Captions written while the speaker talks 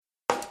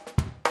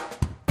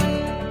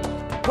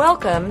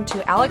Welcome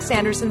to Alex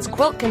Anderson's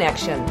Quilt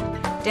Connection,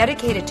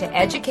 dedicated to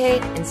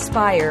educate,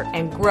 inspire,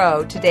 and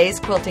grow today's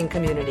quilting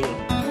community.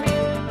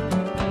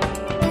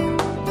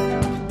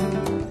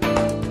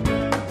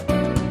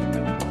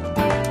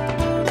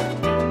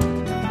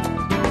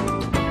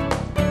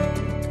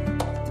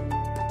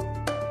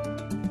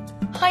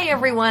 Hi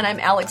everyone, I'm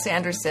Alex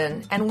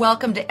Anderson, and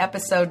welcome to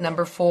episode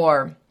number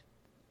 4.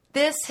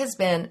 This has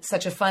been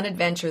such a fun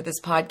adventure, this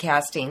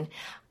podcasting.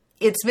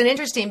 It's been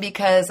interesting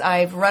because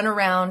I've run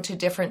around to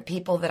different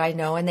people that I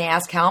know and they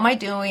ask, how am I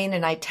doing?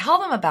 And I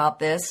tell them about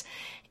this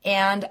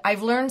and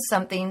I've learned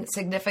something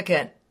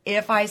significant.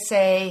 If I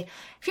say,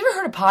 have you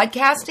ever heard of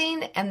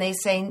podcasting? And they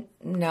say,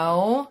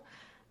 no,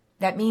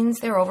 that means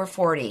they're over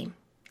 40.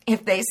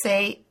 If they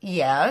say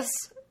yes,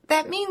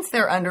 that means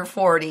they're under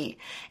 40.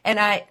 And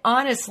I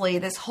honestly,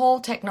 this whole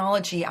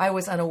technology I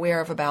was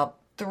unaware of about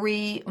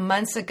 3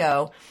 months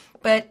ago.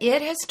 But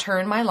it has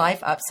turned my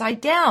life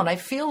upside down. I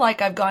feel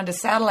like I've gone to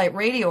satellite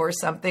radio or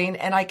something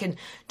and I can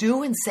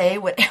do and say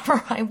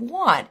whatever I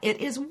want.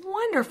 It is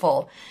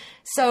wonderful.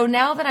 So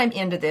now that I'm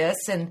into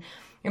this and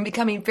I'm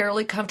becoming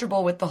fairly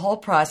comfortable with the whole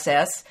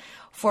process,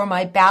 for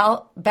my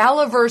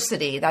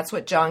Balliversity, that's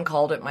what John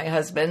called it, my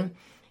husband,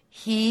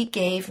 he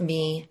gave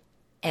me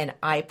an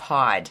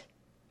iPod.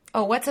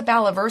 Oh, what's a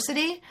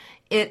Balliversity?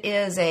 It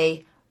is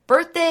a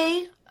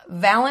birthday,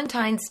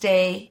 Valentine's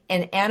Day,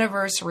 and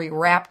anniversary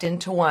wrapped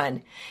into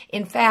one.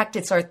 In fact,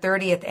 it's our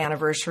 30th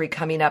anniversary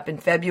coming up in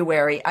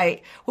February.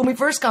 When we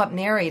first got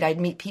married,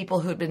 I'd meet people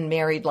who'd been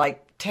married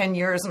like 10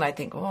 years, and I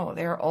think, oh,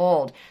 they're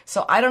old.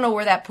 So I don't know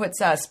where that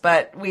puts us,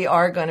 but we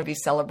are going to be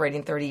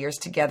celebrating 30 years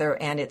together,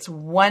 and it's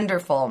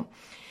wonderful.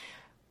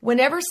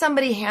 Whenever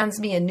somebody hands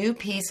me a new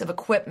piece of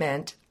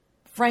equipment,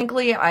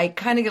 frankly, I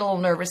kind of get a little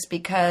nervous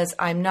because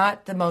I'm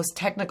not the most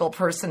technical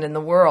person in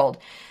the world.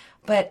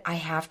 But I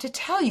have to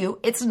tell you,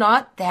 it's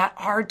not that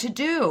hard to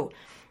do.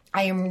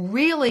 I am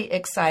really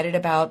excited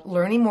about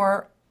learning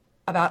more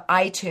about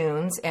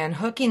iTunes and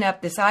hooking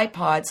up this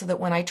iPod so that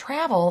when I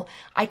travel,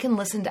 I can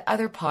listen to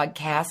other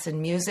podcasts and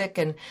music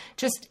and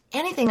just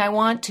anything I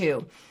want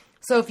to.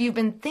 So if you've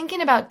been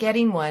thinking about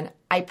getting one,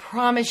 I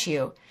promise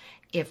you,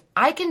 if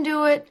I can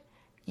do it,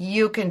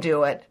 you can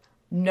do it.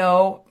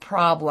 No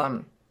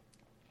problem.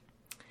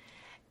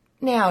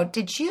 Now,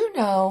 did you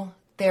know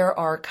there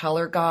are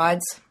color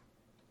gods?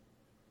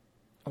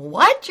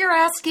 What, you're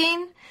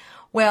asking?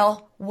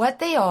 Well, what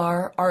they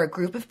are a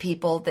group of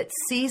people that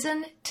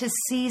season to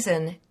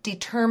season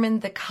determine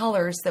the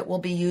colors that we'll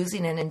be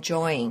using and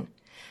enjoying.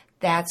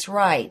 That's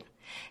right.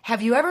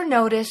 Have you ever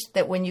noticed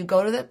that when you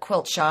go to the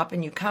quilt shop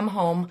and you come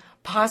home,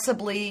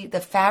 possibly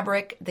the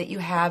fabric that you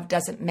have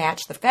doesn't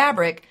match the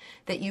fabric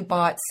that you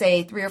bought,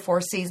 say, 3 or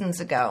 4 seasons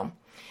ago?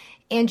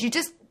 And you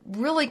just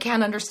really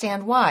can't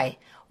understand why.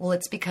 Well,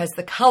 it's because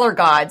the color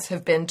gods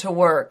have been to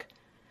work.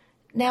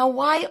 Now,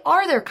 why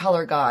are there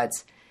color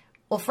gods?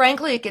 Well,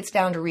 frankly, it gets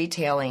down to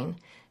retailing.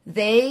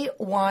 They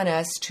want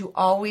us to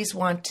always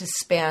want to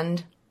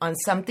spend on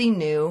something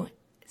new,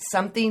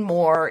 something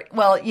more.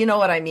 Well, you know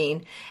what I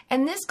mean.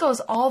 And this goes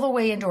all the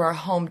way into our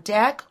home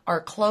deck, our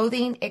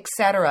clothing,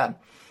 etc.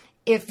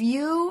 If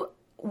you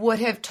would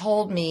have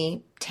told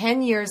me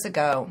 10 years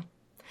ago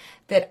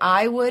that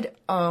I would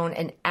own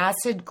an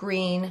acid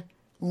green,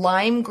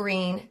 lime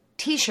green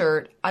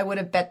t-shirt, I would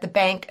have bet the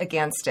bank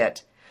against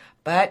it.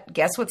 But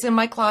guess what's in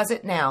my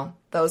closet now?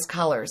 Those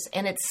colors.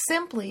 And it's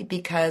simply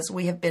because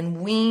we have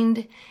been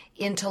weaned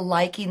into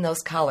liking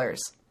those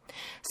colors.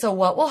 So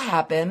what will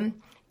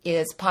happen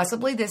is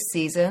possibly this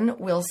season,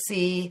 we'll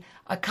see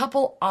a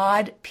couple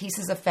odd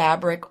pieces of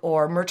fabric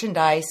or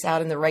merchandise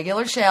out in the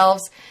regular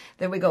shelves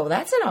that we go,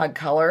 that's an odd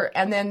color.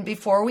 And then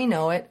before we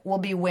know it, we'll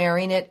be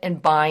wearing it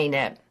and buying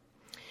it.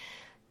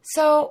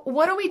 So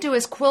what do we do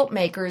as quilt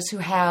makers who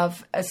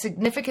have a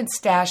significant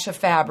stash of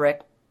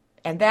fabric?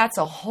 And that's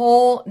a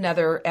whole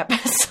nother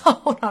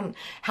episode on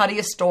how do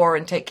you store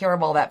and take care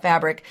of all that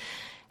fabric.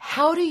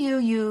 How do you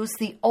use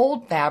the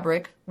old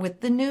fabric with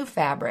the new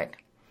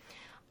fabric?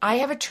 I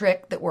have a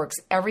trick that works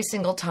every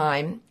single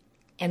time.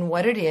 And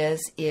what it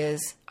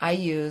is I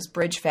use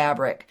bridge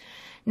fabric.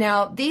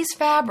 Now, these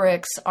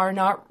fabrics are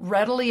not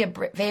readily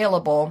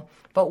available,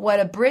 but what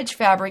a bridge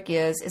fabric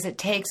is it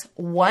takes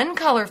one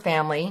color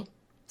family,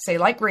 say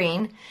like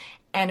green,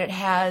 and it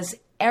has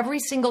every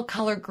single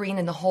color green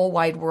in the whole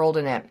wide world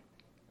in it.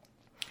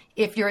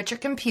 If you're at your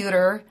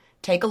computer,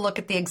 take a look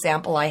at the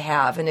example I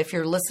have. And if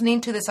you're listening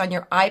to this on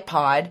your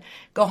iPod,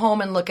 go home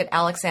and look at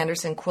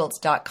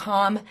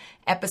alexandersonquilts.com,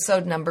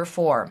 episode number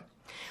 4.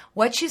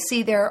 What you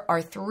see there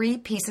are 3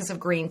 pieces of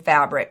green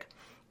fabric.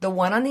 The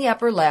one on the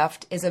upper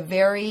left is a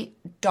very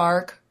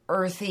dark,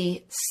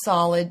 earthy,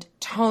 solid,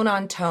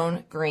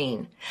 tone-on-tone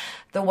green.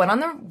 The one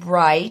on the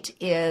right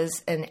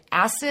is an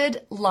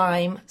acid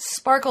lime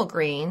sparkle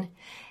green.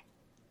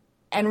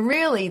 And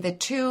really, the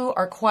two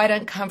are quite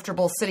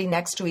uncomfortable sitting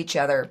next to each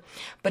other.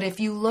 But if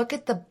you look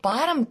at the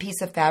bottom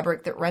piece of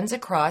fabric that runs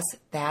across,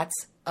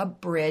 that's a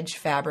bridge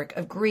fabric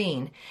of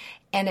green.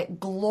 And it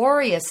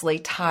gloriously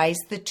ties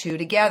the two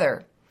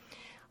together.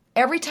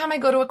 Every time I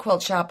go to a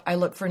quilt shop, I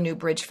look for new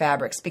bridge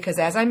fabrics because,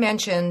 as I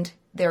mentioned,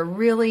 they're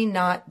really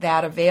not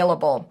that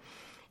available.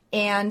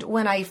 And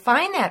when I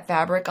find that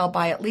fabric, I'll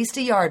buy at least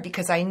a yard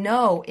because I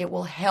know it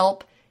will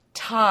help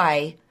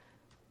tie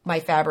my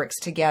fabrics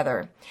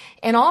together.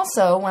 And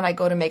also, when I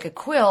go to make a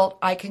quilt,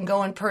 I can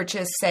go and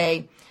purchase,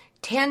 say,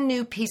 10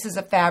 new pieces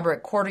of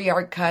fabric,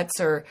 quarter-yard cuts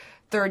or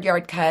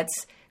third-yard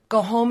cuts,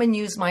 go home and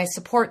use my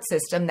support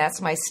system, that's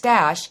my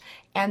stash,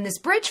 and this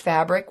bridge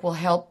fabric will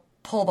help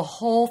pull the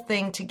whole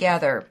thing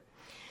together.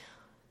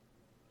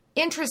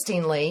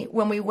 Interestingly,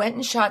 when we went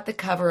and shot the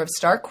cover of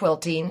Start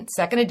Quilting,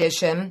 second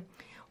edition,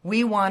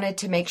 we wanted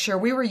to make sure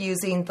we were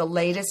using the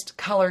latest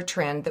color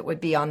trend that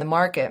would be on the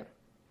market.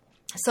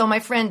 So my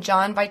friend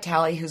John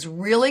Vitale, who's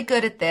really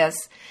good at this,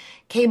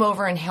 came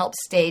over and helped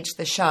stage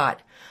the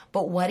shot.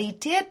 But what he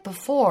did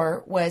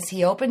before was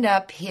he opened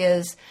up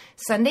his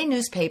Sunday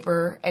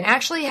newspaper and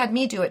actually had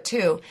me do it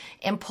too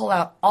and pull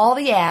out all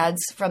the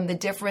ads from the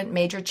different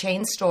major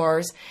chain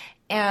stores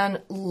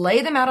and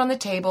lay them out on the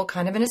table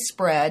kind of in a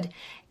spread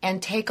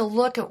and take a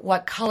look at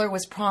what color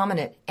was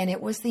prominent. And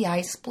it was the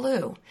ice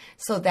blue.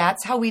 So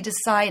that's how we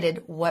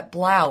decided what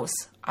blouse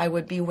I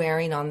would be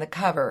wearing on the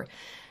cover.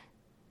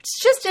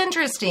 It's just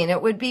interesting.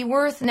 It would be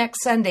worth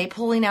next Sunday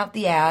pulling out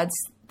the ads,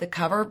 the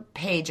cover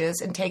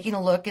pages, and taking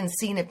a look and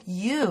seeing if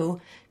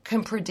you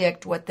can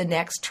predict what the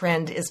next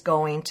trend is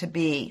going to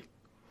be.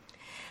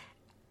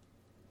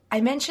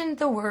 I mentioned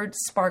the word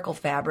sparkle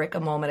fabric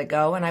a moment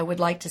ago, and I would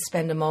like to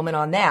spend a moment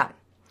on that.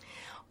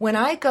 When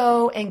I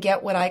go and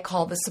get what I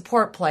call the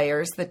support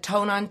players, the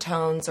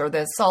tone-on-tones or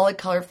the solid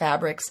color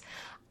fabrics,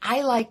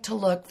 I like to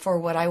look for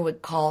what I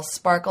would call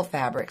sparkle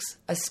fabrics.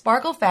 A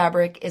sparkle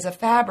fabric is a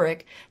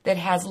fabric that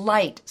has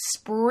light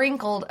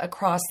sprinkled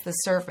across the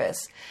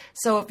surface.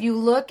 So if you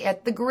look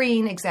at the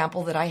green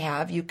example that I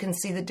have, you can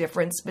see the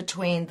difference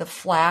between the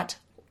flat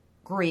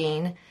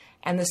green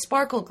and the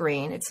sparkle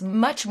green. It's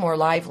much more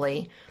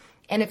lively.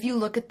 And if you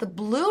look at the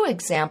blue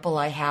example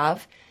I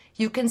have,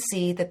 you can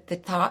see that the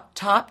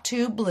top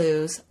two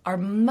blues are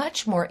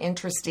much more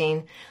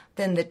interesting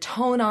than the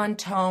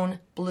tone-on-tone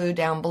blue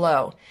down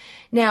below.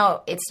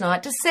 Now, it's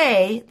not to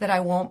say that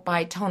I won't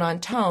buy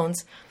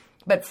tone-on-tones,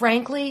 but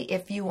frankly,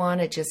 if you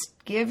want to just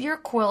give your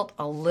quilt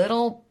a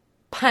little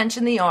punch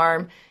in the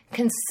arm,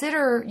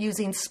 consider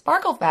using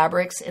sparkle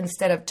fabrics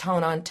instead of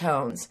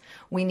tone-on-tones.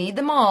 We need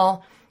them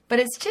all, but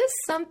it's just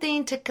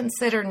something to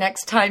consider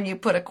next time you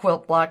put a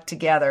quilt block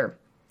together.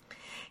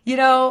 You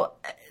know,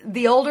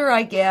 the older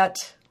I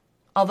get,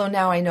 although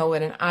now I know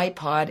what an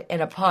iPod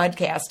and a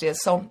podcast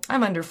is, so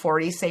I'm under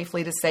 40,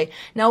 safely to say.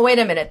 Now, wait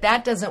a minute,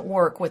 that doesn't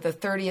work with the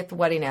 30th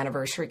wedding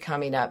anniversary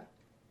coming up.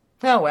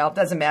 Oh, well, it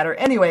doesn't matter.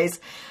 Anyways,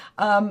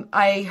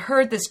 I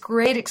heard this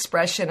great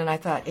expression, and I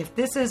thought, if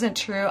this isn't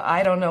true,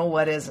 I don't know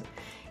what is.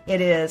 It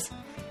is.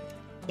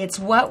 It's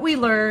what we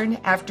learn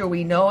after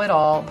we know it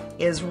all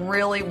is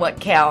really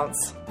what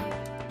counts.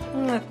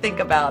 Think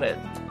about it.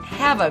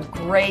 Have a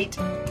great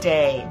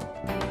day.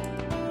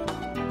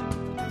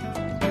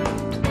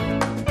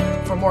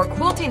 For more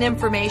quilting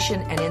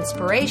information and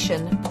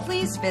inspiration,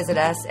 please visit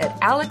us at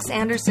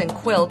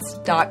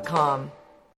alexandersonquilts.com.